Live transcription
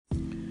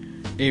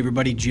Hey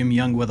everybody, Jim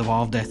Young with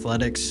Evolved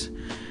Athletics.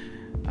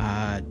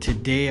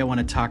 Today I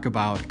want to talk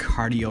about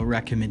cardio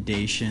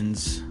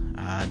recommendations.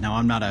 Now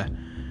I'm not a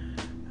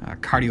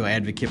cardio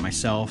advocate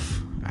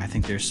myself. I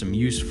think there's some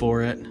use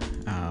for it,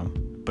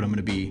 but I'm going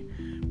to be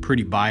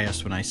pretty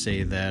biased when I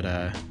say that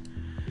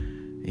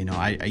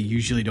I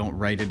usually don't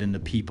write it into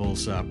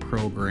people's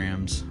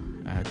programs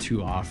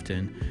too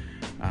often.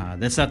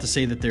 That's not to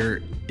say that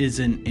there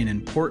isn't an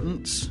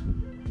importance,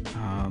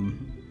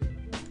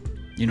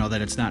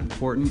 that it's not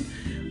important,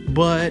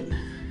 but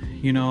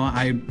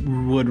I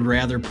would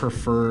rather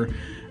prefer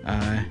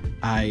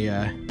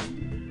I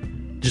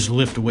just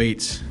lift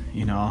weights.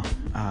 That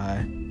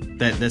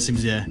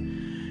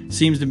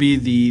seems to be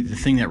the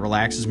thing that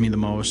relaxes me the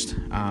most.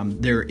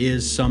 There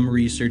is some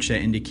research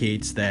that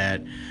indicates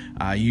that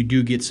you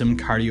do get some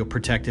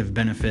cardioprotective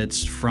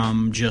benefits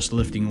from just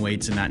lifting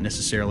weights and not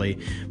necessarily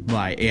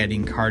by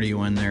adding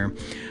cardio in there.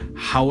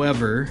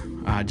 However,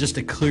 just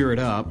to clear it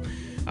up,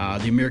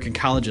 the American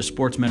College of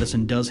Sports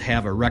Medicine does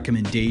have a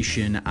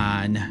recommendation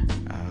on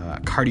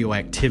cardio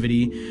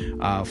activity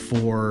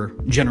for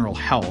general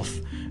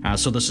health.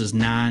 So this is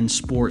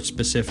non-sport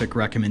specific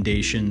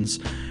recommendations.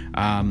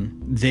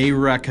 They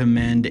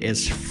recommend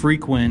as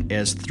frequent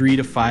as 3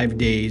 to 5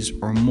 days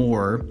or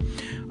more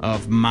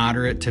of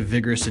moderate to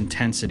vigorous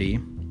intensity,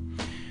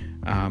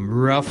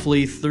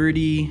 roughly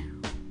 30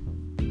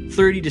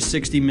 to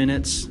 60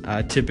 minutes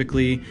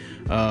typically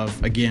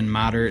of, again,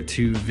 moderate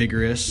to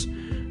vigorous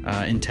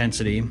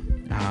intensity.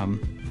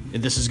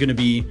 This is going to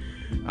be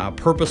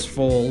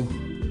purposeful,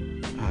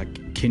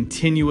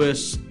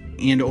 continuous,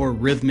 and or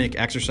rhythmic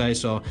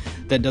exercise. So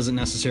that doesn't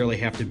necessarily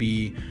have to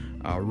be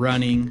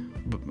running,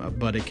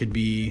 but it could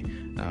be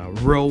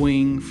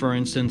rowing, for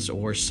instance,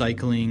 or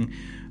cycling,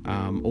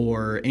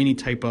 or any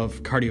type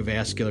of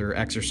cardiovascular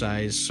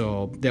exercise.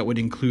 So that would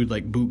include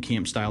like boot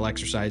camp style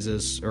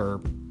exercises or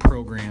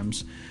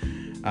programs.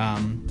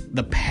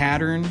 The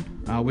pattern,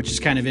 which is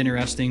kind of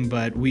interesting,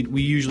 but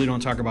we usually don't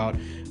talk about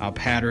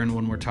pattern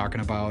when we're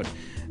talking about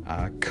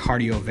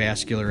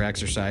cardiovascular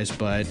exercise,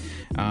 but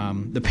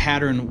the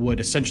pattern would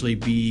essentially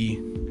be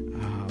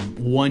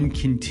one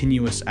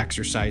continuous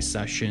exercise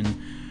session,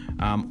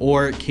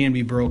 or it can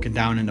be broken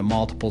down into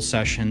multiple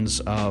sessions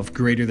of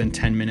greater than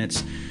 10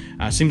 minutes.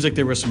 Seems like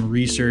there was some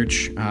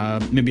research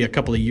maybe a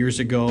couple of years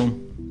ago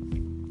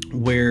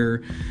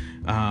where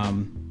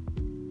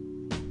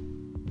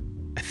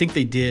I think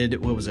they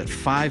did,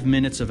 5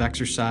 minutes of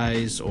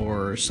exercise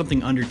or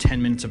something under 10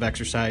 minutes of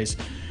exercise.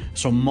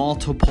 So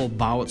multiple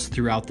bouts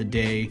throughout the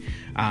day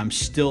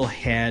still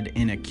had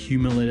an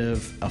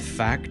accumulative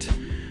effect.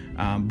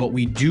 But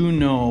we do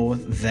know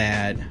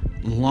that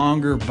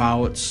longer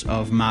bouts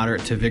of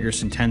moderate to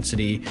vigorous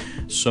intensity,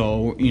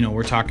 so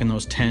we're talking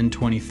those 10,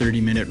 20,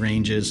 30 minute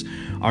ranges,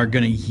 are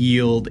going to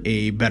yield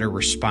a better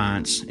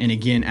response. And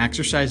again,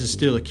 exercise is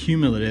still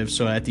accumulative,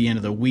 so at the end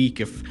of the week,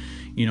 if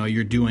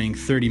you're doing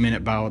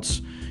 30-minute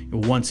bouts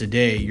once a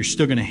day, you're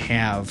still going to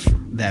have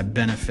that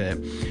benefit.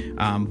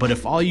 But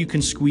if all you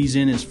can squeeze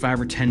in is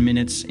 5 or 10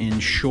 minutes in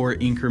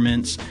short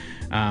increments,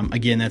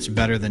 again, that's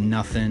better than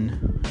nothing.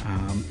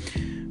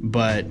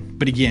 But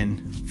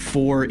again,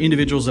 for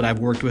individuals that I've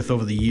worked with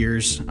over the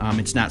years,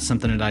 it's not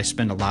something that I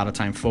spend a lot of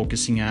time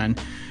focusing on.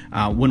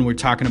 When we're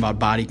talking about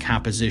body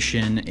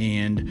composition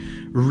and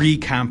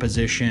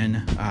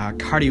recomposition,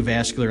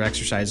 cardiovascular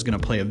exercise is going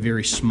to play a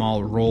very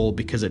small role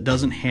because it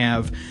doesn't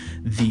have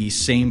the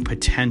same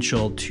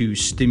potential to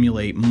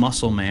stimulate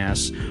muscle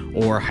mass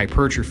or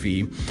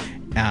hypertrophy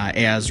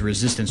as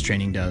resistance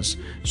training does.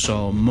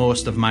 So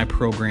most of my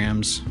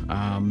programs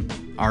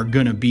are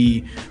going to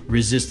be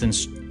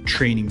resistance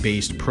training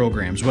based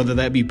programs, whether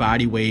that be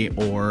body weight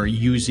or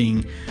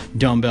using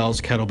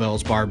dumbbells,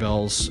 kettlebells,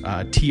 barbells,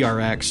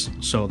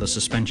 TRX, so the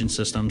suspension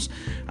systems,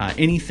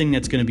 anything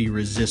that's going to be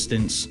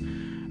resistance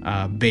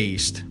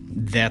based,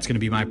 that's going to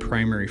be my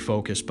primary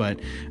focus.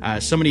 But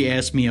somebody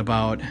asked me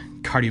about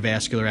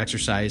cardiovascular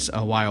exercise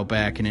a while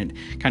back, and it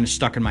kind of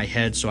stuck in my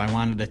head, so I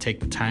wanted to take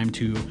the time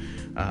to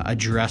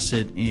address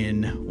it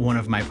in one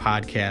of my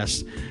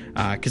podcasts,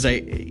 because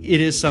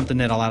it is something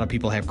that a lot of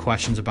people have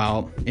questions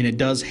about, and it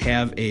does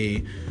have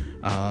a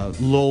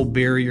low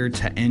barrier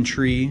to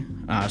entry.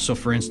 So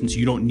for instance,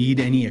 you don't need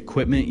any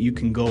equipment. You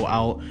can go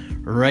out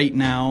right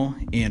now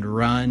and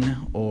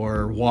run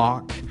or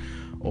walk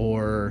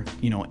or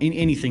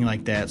anything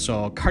like that.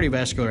 So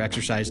cardiovascular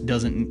exercise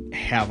doesn't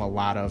have a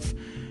lot of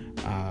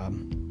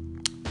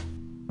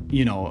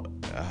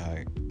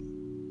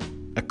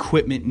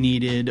equipment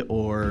needed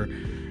or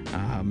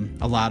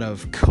a lot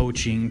of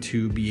coaching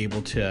to be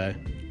able to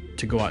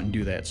go out and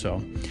do that.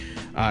 So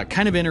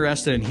kind of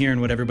interested in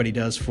hearing what everybody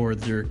does for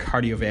their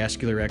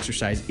cardiovascular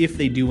exercise, if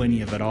they do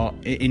any at all.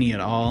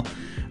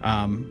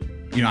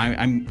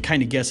 I'm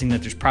kind of guessing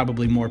that there's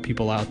probably more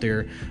people out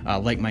there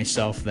like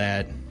myself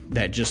that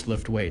just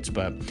lift weights.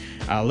 But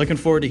looking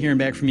forward to hearing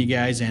back from you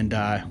guys, and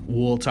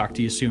we'll talk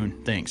to you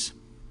soon. Thanks.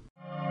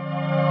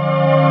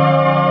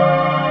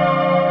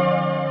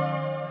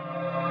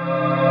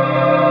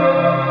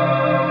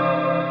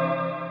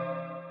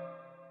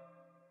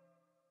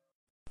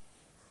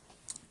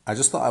 I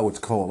just thought I would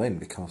call in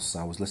because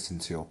I was listening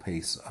to your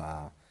piece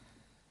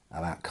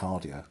about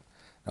cardio.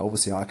 Now,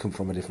 obviously, I come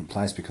from a different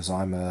place because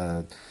I'm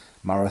a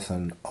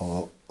marathon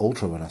or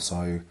ultra runner,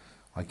 so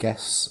I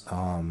guess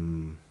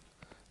 99%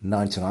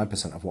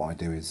 of what I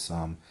do is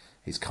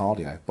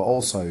cardio. But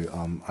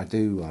also, I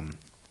do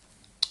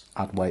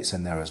add weights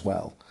in there as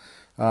well.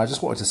 I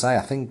just wanted to say,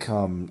 I think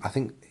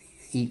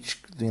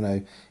each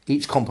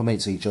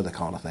complements each other,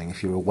 kind of thing.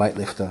 If you're a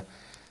weightlifter,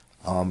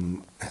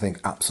 I think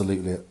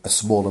absolutely a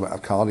small amount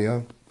of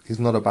cardio is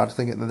not a bad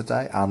thing at the end of the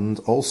day. And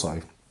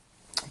also,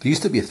 there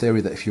used to be a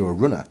theory that if you're a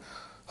runner,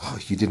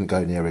 you didn't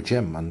go near a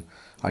gym, and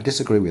I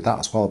disagree with that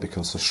as well,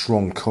 because a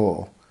strong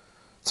core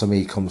to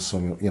me comes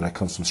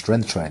from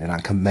strength training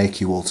and can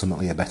make you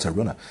ultimately a better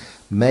runner.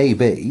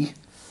 Maybe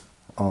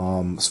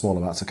small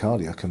amounts of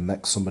cardio can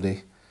make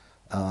somebody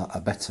a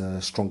better,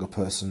 stronger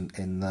person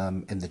in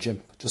the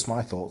gym. Just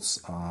my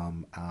thoughts,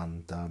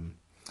 and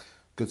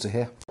good to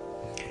hear.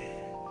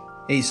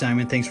 Hey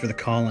Simon, thanks for the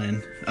call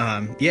in.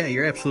 Yeah,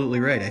 you're absolutely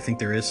right. I think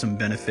there is some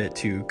benefit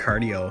to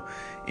cardio,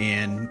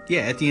 and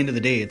yeah, at the end of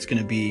the day, it's going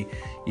to be,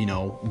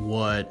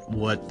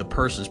 what the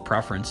person's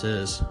preference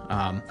is.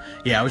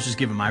 Yeah, I was just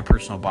giving my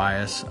personal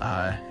bias.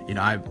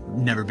 I've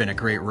never been a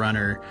great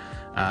runner.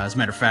 As a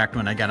matter of fact,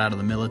 when I got out of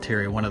the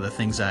military, one of the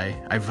things I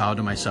vowed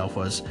to myself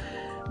was,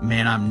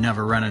 man, I'm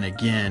never running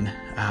again.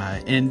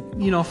 And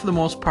for the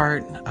most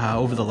part,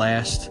 over the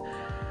last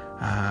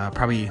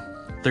probably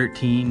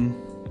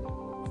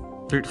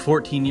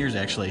 14 years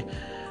actually,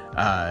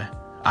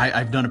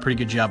 I've done a pretty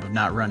good job of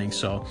not running.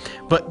 So,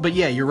 but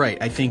yeah, you're right.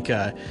 I think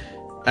I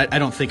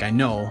don't think I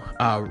know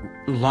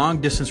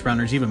long distance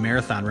runners, even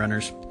marathon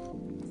runners.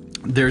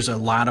 There's a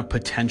lot of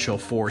potential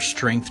for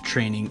strength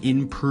training,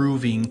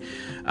 improving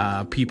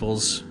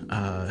people's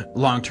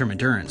long-term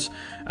endurance.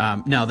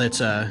 Now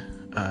that's a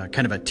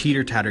kind of a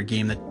teeter-totter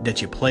game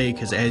that you play,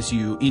 because as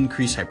you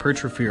increase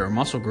hypertrophy or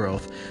muscle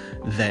growth,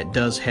 that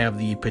does have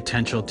the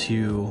potential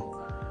to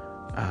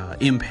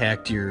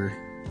impact your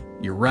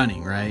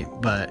running, right?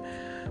 But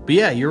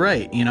yeah, you're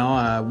right.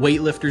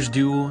 Weightlifters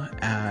do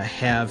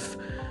have,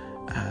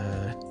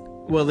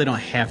 well, they don't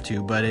have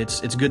to, but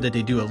it's good that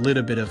they do a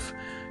little bit of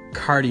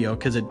cardio,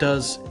 because it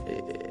does,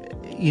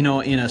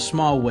 in a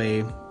small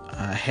way,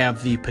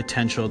 have the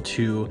potential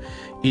to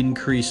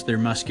increase their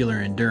muscular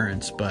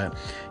endurance. But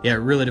yeah, it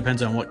really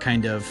depends on what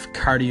kind of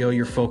cardio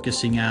you're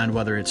focusing on,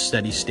 whether it's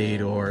steady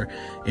state or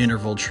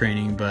interval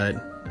training. But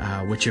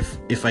which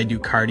if I do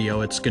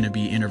cardio, it's going to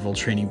be interval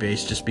training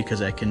based, just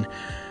because I can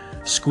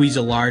squeeze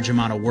a large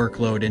amount of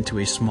workload into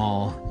a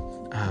small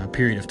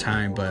period of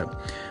time. But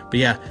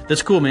yeah,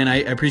 that's cool, man. I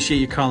appreciate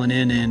you calling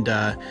in, and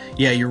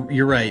yeah,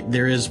 you're right.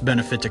 There is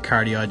benefit to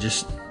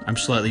cardio. I'm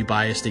slightly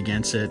biased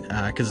against it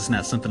because it's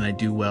not something I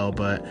do well,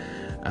 but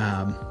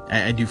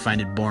I do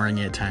find it boring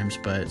at times.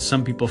 But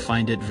some people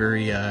find it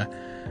very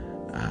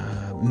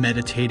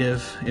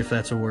meditative, if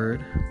that's a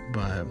word.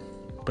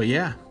 But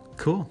yeah,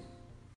 cool.